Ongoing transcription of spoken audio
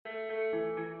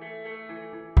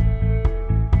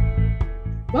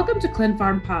Welcome to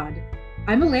ClinPharm Pod.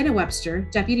 I'm Elena Webster,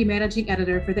 Deputy Managing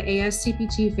Editor for the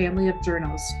ASCPT family of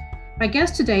journals. My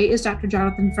guest today is Dr.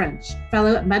 Jonathan French,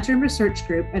 Fellow at Medrim Research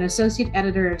Group and Associate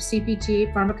Editor of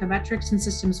CPT Pharmacometrics and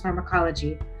Systems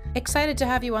Pharmacology. Excited to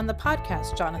have you on the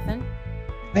podcast, Jonathan.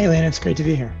 Hey, Elena, it's great to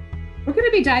be here. We're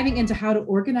going to be diving into how to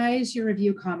organize your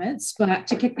review comments, but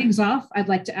to kick things off, I'd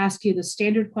like to ask you the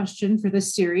standard question for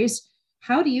this series.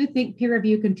 How do you think peer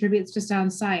review contributes to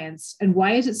sound science, and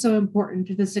why is it so important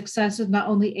to the success of not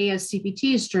only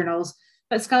ASCPT's journals,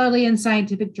 but scholarly and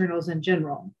scientific journals in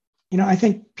general? I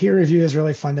think peer review is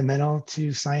really fundamental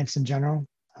to science in general.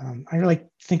 I really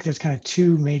think there's kind of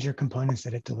two major components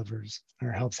that it delivers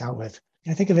or helps out with.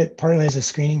 I think of it partly as a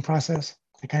screening process.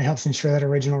 It kind of helps ensure that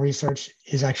original research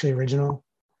is actually original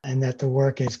and that the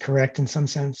work is correct in some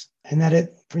sense, and that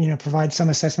it provides some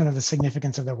assessment of the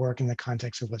significance of the work in the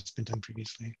context of what's been done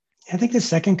previously. I think the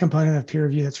second component of peer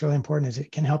review that's really important is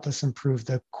it can help us improve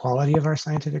the quality of our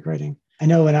scientific writing. I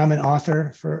know when I'm an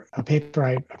author for a paper,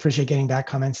 I appreciate getting back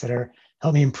comments that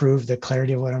help me improve the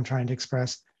clarity of what I'm trying to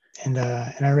express. And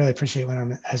I really appreciate when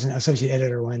I'm as an associate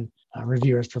editor when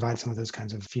reviewers provide some of those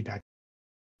kinds of feedback.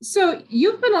 So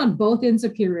you've been on both ends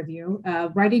of peer review,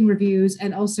 writing reviews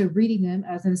and also reading them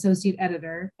as an associate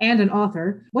editor and an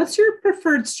author. What's your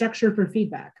preferred structure for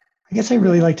feedback? I guess I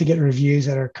really like to get reviews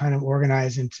that are kind of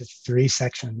organized into three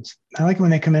sections. I like when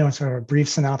they come in with sort of a brief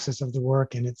synopsis of the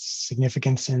work and its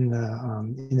significance in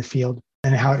the field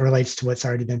and how it relates to what's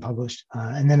already been published.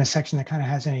 And then a section that kind of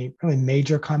has any really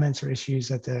major comments or issues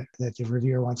that the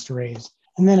reviewer wants to raise.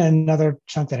 And then another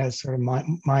chunk that has sort of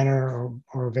minor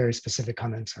or very specific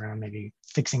comments around maybe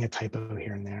fixing a typo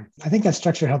here and there. I think that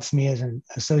structure helps me as an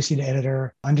associate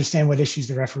editor understand what issues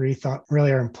the referee thought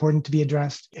really are important to be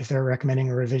addressed if they're recommending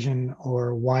a revision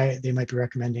or why they might be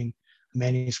recommending a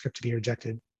manuscript to be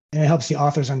rejected. And it helps the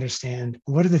authors understand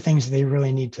what are the things they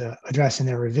really need to address in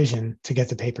their revision to get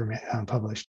the paper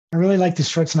published. I really like the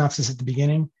short synopsis at the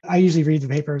beginning. I usually read the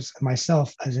papers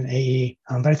myself as an AE,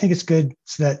 but I think it's good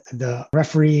so that the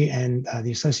referee and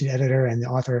the associate editor and the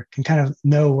author can kind of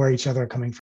know where each other are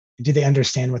coming from. Do they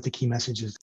understand what the key message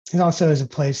is? It also is a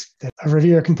place that a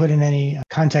reviewer can put in any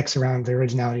context around the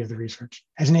originality of the research.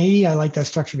 As an AE, I like that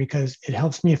structure because it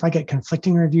helps me if I get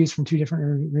conflicting reviews from two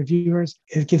different reviewers,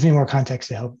 it gives me more context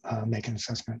to help make an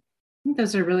assessment. I think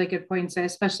those are really good points. I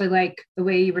especially like the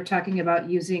way you were talking about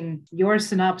using your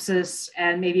synopsis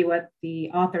and maybe what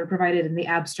the author provided in the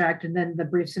abstract, and then the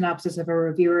brief synopsis of a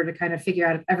reviewer to kind of figure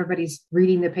out if everybody's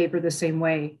reading the paper the same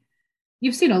way.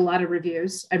 You've seen a lot of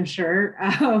reviews, I'm sure.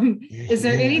 Is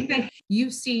there anything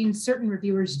you've seen certain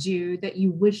reviewers do that you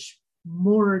wish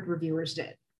more reviewers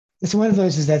did? So one of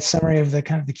those is that summary of the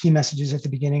kind of the key messages at the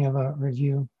beginning of a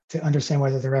review to understand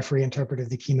whether the referee interpreted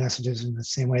the key messages in the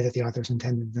same way that the authors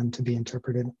intended them to be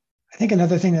interpreted. I think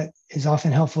another thing that is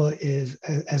often helpful is,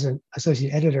 as an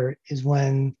associate editor, is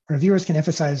when reviewers can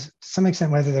emphasize to some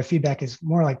extent whether their feedback is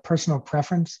more like personal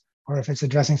preference or if it's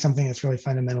addressing something that's really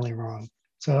fundamentally wrong.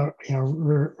 So,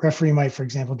 referee might, for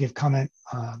example, give comment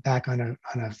back on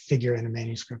a figure in a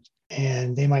manuscript.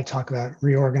 And they might talk about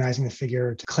reorganizing the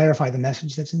figure to clarify the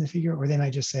message that's in the figure, or they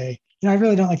might just say, I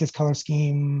really don't like this color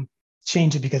scheme.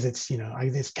 Change it because it's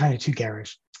kind of too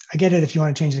garish. I get it if you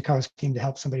want to change the color scheme to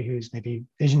help somebody who's maybe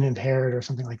vision impaired or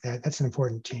something like that. That's an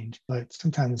important change. But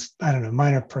sometimes,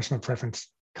 minor personal preference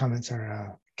comments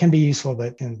can be useful,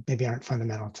 but maybe aren't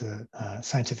fundamental to the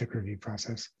scientific review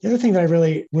process. The other thing that I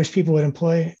really wish people would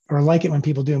employ, or like it when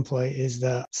people do employ, is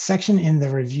the section in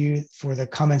the review for the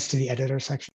comments to the editor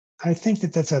section. I think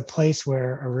that that's a place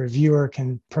where a reviewer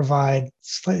can provide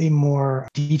slightly more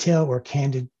detailed or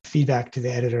candid feedback to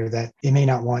the editor that they may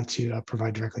not want to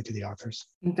provide directly to the authors.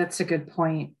 I think that's a good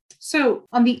point. So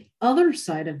on the other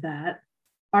side of that,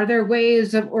 are there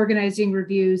ways of organizing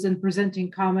reviews and presenting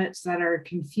comments that are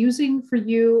confusing for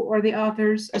you or the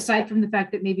authors, aside from the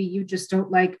fact that maybe you just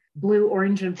don't like blue,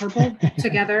 orange, and purple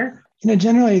together?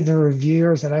 Generally, the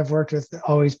reviewers that I've worked with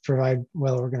always provide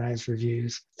well-organized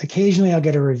reviews. Occasionally, I'll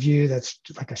get a review that's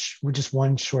like just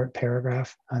one short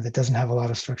paragraph that doesn't have a lot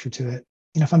of structure to it.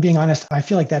 If I'm being honest, I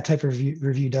feel like that type of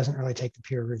review doesn't really take the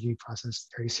peer review process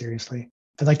very seriously.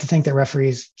 I'd like to think that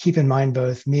referees keep in mind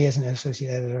both me as an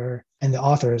associate editor and the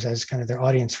authors as kind of their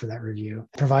audience for that review.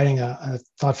 Providing a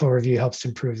thoughtful review helps to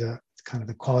improve the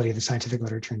quality of the scientific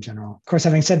literature in general. Of course,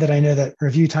 having said that, I know that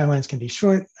review timelines can be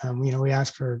short. We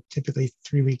ask for typically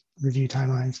 3-week review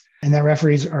timelines, and that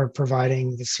referees are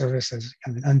providing the service as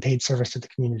kind of an unpaid service to the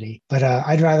community. But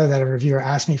I'd rather that a reviewer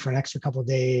ask me for an extra couple of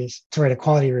days to write a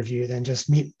quality review than just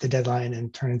meet the deadline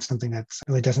and turn in something that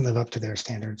really doesn't live up to their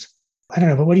standards. I don't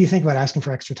know, but what do you think about asking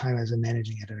for extra time as a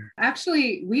managing editor?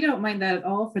 Actually, we don't mind that at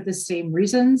all for the same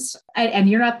reasons. And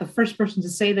you're not the first person to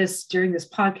say this during this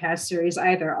podcast series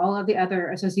either. All of the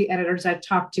other associate editors I've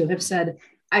talked to have said,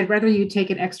 I'd rather you take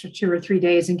an extra 2 or 3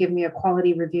 days and give me a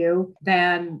quality review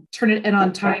than turn it in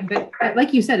on time. But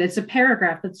like you said, it's a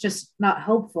paragraph that's just not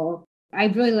helpful. I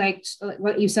really liked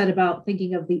what you said about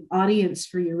thinking of the audience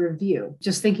for your review.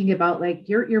 Just thinking about like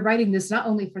you're writing this not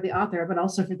only for the author, but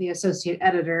also for the associate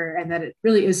editor, and that it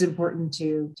really is important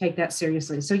to take that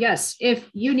seriously. So yes, if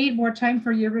you need more time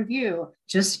for your review,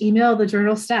 just email the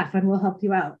journal staff and we'll help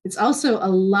you out. It's also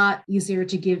a lot easier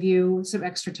to give you some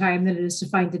extra time than it is to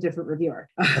find a different reviewer.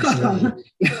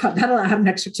 That'll have an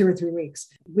extra 2 or 3 weeks.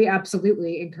 We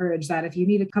absolutely encourage that. If you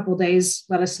need a couple days,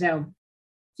 let us know.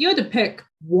 If you had to pick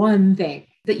one thing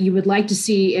that you would like to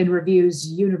see in reviews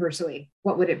universally,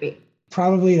 what would it be?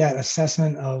 Probably that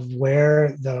assessment of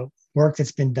where the work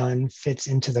that's been done fits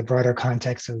into the broader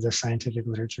context of the scientific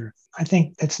literature. I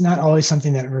think it's not always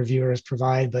something that reviewers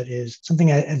provide, but is something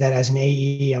that as an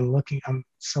AE, I'm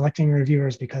selecting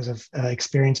reviewers because of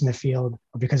experience in the field,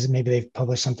 or because maybe they've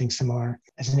published something similar.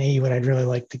 As an AE, what I'd really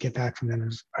like to get back from them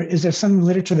is there some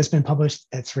literature that's been published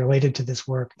that's related to this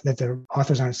work that the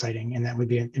authors aren't citing, and that would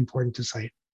be important to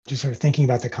cite? Just sort of thinking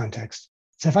about the context.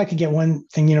 So if I could get one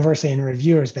thing universally in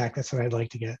reviewers back, that's what I'd like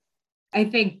to get. I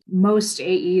think most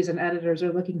AEs and editors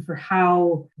are looking for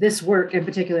how this work in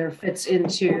particular fits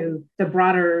into the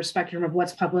broader spectrum of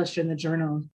what's published in the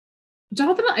journal.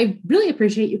 Jonathan, I really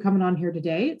appreciate you coming on here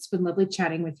today. It's been lovely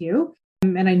chatting with you.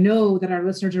 And I know that our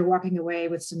listeners are walking away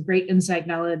with some great inside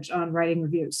knowledge on writing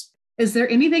reviews. Is there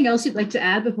anything else you'd like to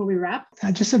add before we wrap?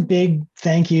 Just a big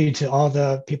thank you to all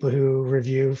the people who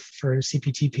review for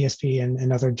CPT, PSP,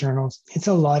 and other journals. It's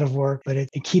a lot of work, but it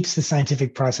keeps the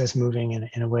scientific process moving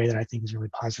in a way that I think is really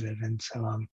positive. And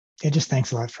so just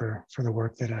thanks a lot for the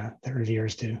work that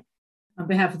reviewers do. On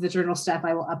behalf of the journal staff,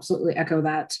 I will absolutely echo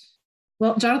that.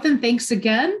 Well, Jonathan, thanks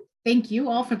again. Thank you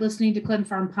all for listening to Clin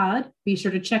Pharm Pod. Be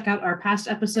sure to check out our past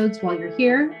episodes while you're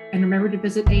here. And remember to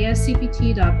visit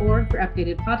ascpt.org for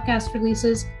updated podcast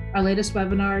releases, our latest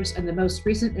webinars, and the most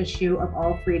recent issue of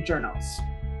all 3 journals.